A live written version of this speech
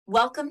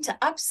Welcome to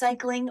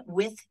Upcycling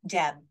with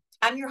Deb.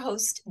 I'm your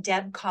host,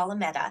 Deb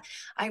Colameta.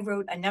 I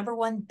wrote a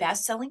 #1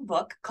 best-selling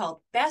book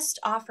called Best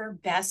Offer,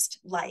 Best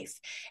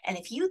Life. And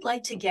if you'd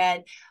like to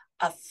get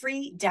a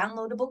free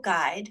downloadable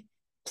guide,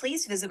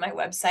 please visit my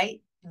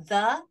website,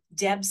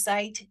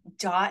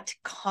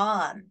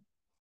 thedebsite.com.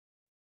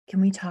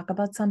 Can we talk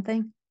about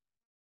something?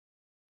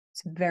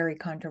 It's very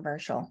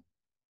controversial.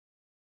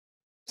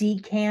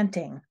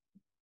 Decanting,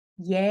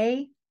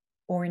 yay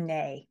or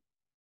nay?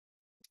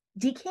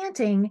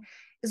 Decanting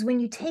is when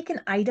you take an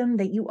item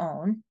that you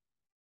own,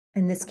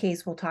 in this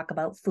case, we'll talk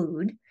about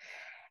food,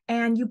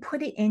 and you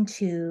put it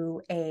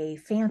into a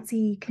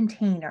fancy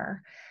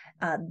container,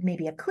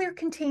 maybe a clear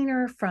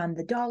container from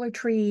the Dollar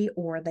Tree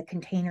or the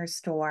Container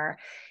Store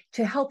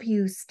to help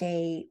you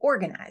stay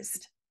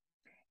organized.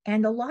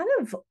 And a lot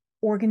of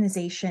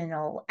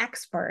organizational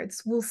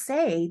experts will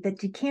say that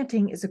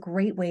decanting is a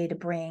great way to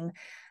bring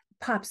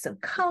pops of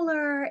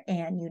color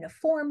and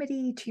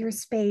uniformity to your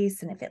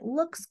space. And if it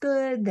looks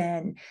good,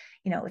 then,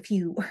 if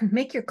you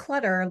make your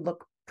clutter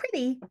look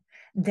pretty,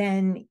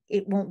 then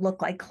it won't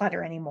look like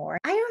clutter anymore.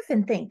 I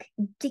often think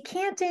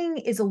decanting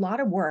is a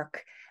lot of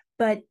work,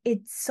 but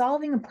it's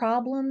solving a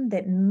problem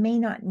that may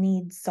not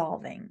need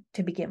solving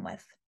to begin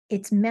with.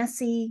 It's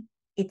messy,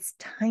 it's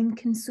time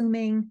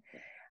consuming.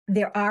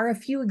 There are a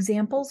few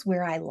examples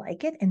where I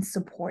like it and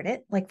support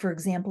it. Like, for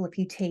example, if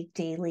you take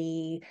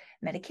daily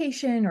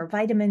medication or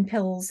vitamin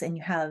pills and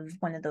you have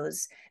one of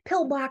those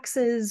pill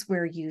boxes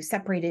where you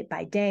separate it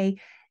by day,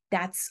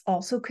 that's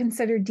also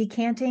considered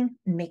decanting.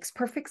 Makes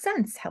perfect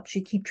sense, helps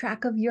you keep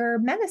track of your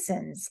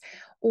medicines.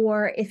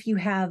 Or if you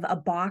have a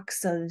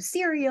box of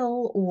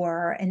cereal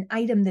or an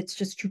item that's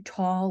just too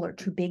tall or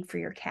too big for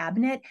your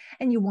cabinet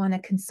and you want to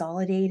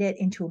consolidate it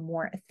into a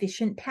more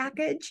efficient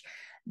package,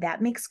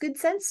 that makes good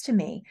sense to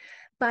me.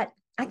 But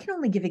I can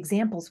only give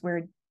examples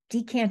where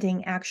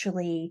decanting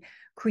actually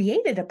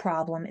created a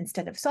problem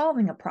instead of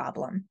solving a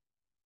problem.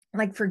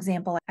 Like, for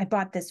example, I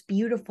bought this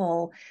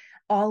beautiful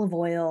olive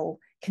oil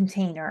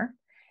container,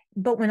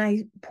 but when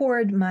I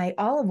poured my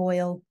olive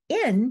oil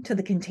into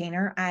the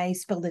container, I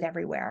spilled it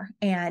everywhere.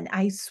 And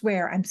I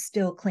swear I'm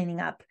still cleaning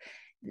up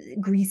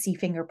greasy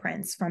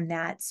fingerprints from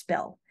that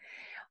spill.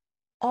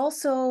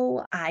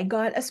 Also, I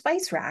got a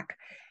spice rack.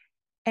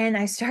 And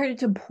I started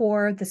to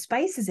pour the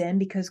spices in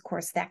because, of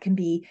course, that can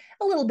be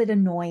a little bit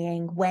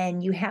annoying when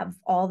you have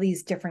all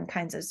these different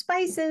kinds of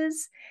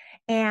spices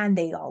and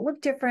they all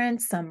look different.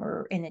 Some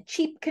are in a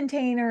cheap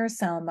container,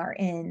 some are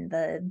in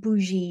the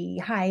bougie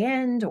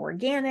high-end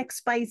organic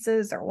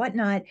spices or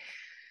whatnot.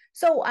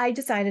 So I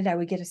decided I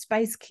would get a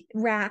spice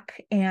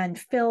rack and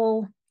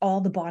fill all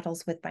the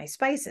bottles with my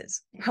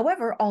spices.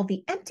 However, all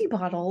the empty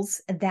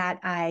bottles that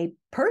I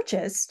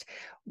purchased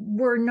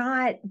were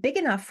not big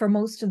enough for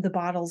most of the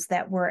bottles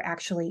that were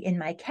actually in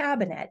my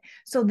cabinet.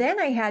 So then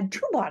I had 2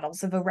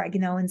 bottles of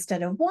oregano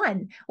instead of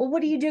 1. Well,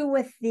 what do you do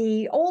with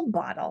the old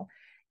bottle?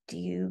 Do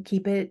you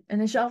keep it in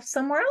a shelf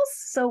somewhere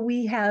else? So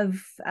we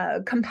have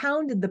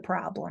compounded the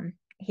problem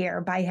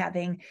here by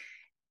having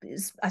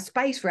a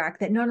spice rack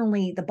that not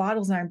only the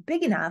bottles aren't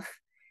big enough,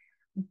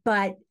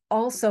 but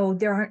also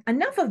there aren't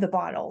enough of the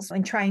bottles.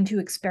 I'm trying to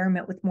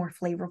experiment with more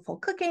flavorful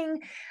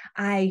cooking.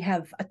 I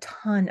have a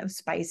ton of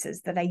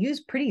spices that I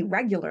use pretty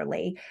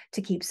regularly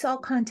to keep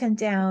salt content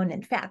down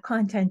and fat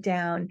content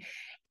down.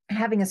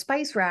 Having a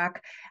spice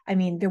rack,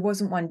 there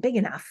wasn't one big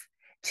enough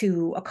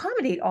to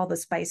accommodate all the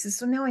spices.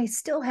 So now I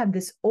still have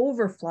this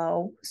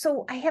overflow.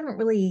 So I haven't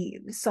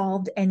really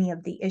solved any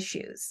of the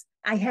issues.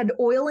 I had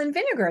oil and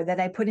vinegar that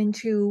I put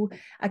into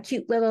a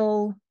cute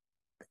little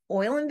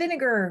oil and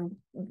vinegar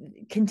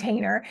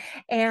container,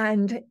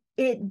 and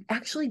it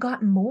actually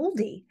got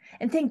moldy.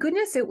 And thank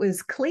goodness it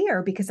was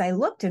clear, because I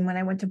looked, and when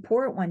I went to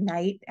pour it one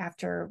night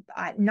after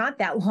not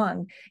that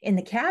long in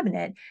the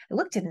cabinet, I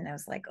looked at it and I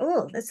was like,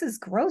 oh, this is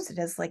gross. It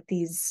has like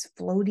these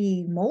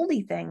floaty,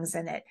 moldy things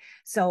in it.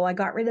 So I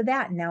got rid of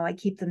that. And now I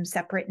keep them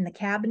separate in the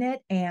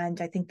cabinet.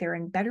 And I think they're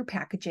in better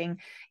packaging,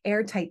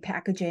 airtight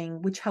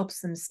packaging, which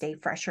helps them stay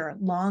fresher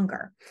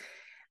longer.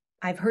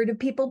 I've heard of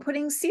people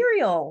putting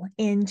cereal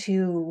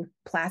into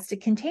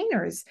plastic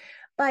containers,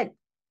 but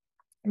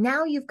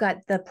now you've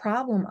got the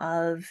problem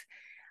of,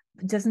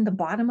 doesn't the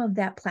bottom of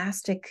that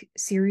plastic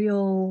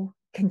cereal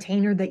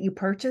container that you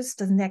purchased,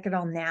 doesn't that get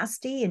all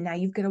nasty? And now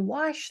you've got to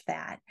wash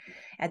that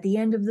at the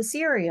end of the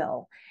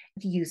cereal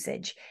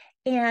usage.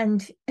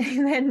 And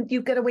then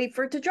you've got to wait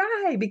for it to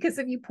dry, because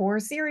if you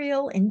pour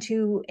cereal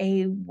into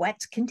a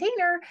wet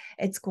container,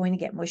 it's going to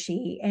get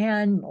mushy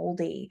and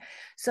moldy.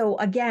 So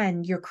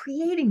again, you're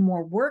creating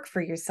more work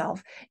for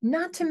yourself,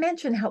 not to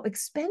mention how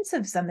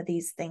expensive some of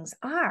these things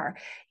are.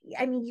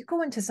 You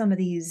go into some of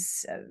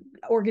these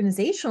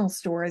organizational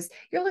stores,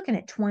 you're looking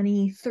at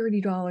 $20,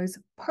 $30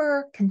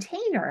 per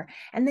container,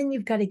 and then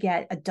you've got to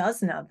get a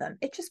dozen of them.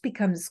 It just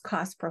becomes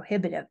cost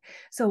prohibitive.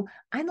 So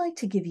I'd like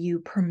to give you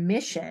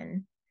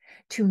permission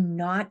to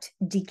not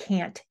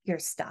decant your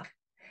stuff.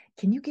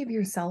 Can you give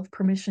yourself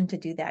permission to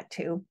do that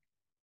too?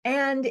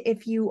 And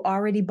if you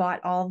already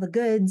bought all the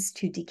goods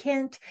to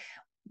decant,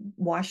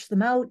 wash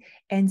them out,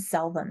 and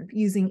sell them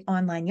using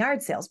online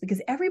yard sales,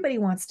 because everybody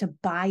wants to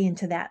buy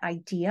into that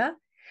idea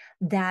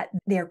that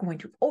they're going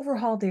to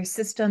overhaul their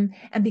system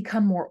and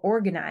become more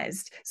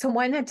organized. So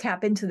why not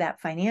tap into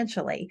that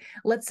financially?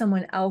 Let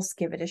someone else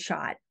give it a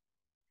shot.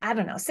 I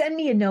don't know, send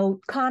me a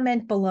note,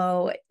 comment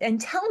below,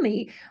 and tell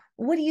me,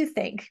 what do you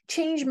think?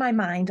 Change my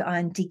mind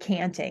on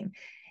decanting.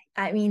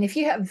 I mean, if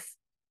you have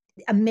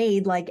a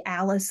maid like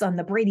Alice on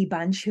the Brady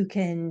Bunch who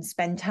can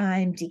spend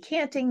time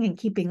decanting and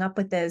keeping up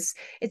with this,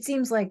 it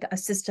seems like a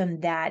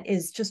system that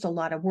is just a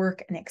lot of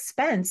work and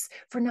expense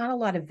for not a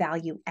lot of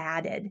value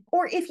added.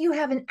 Or if you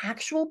have an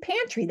actual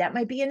pantry, that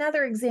might be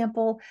another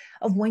example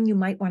of when you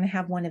might want to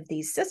have one of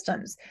these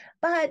systems.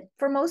 But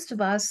for most of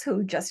us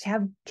who just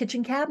have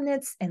kitchen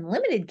cabinets and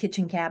limited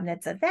kitchen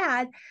cabinets at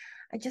that,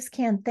 I just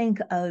can't think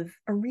of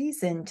a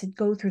reason to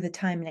go through the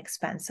time and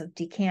expense of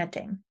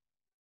decanting.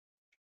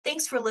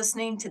 Thanks for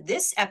listening to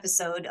this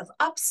episode of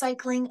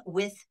Upcycling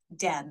with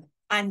Deb.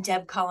 I'm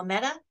Deb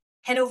Colameta.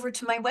 Head over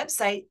to my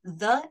website,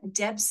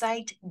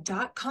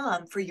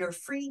 thedebsite.com, for your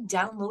free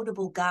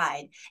downloadable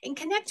guide, and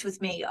connect with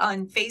me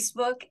on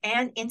Facebook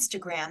and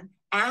Instagram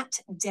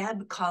at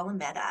Deb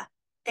Colameta.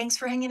 Thanks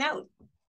for hanging out.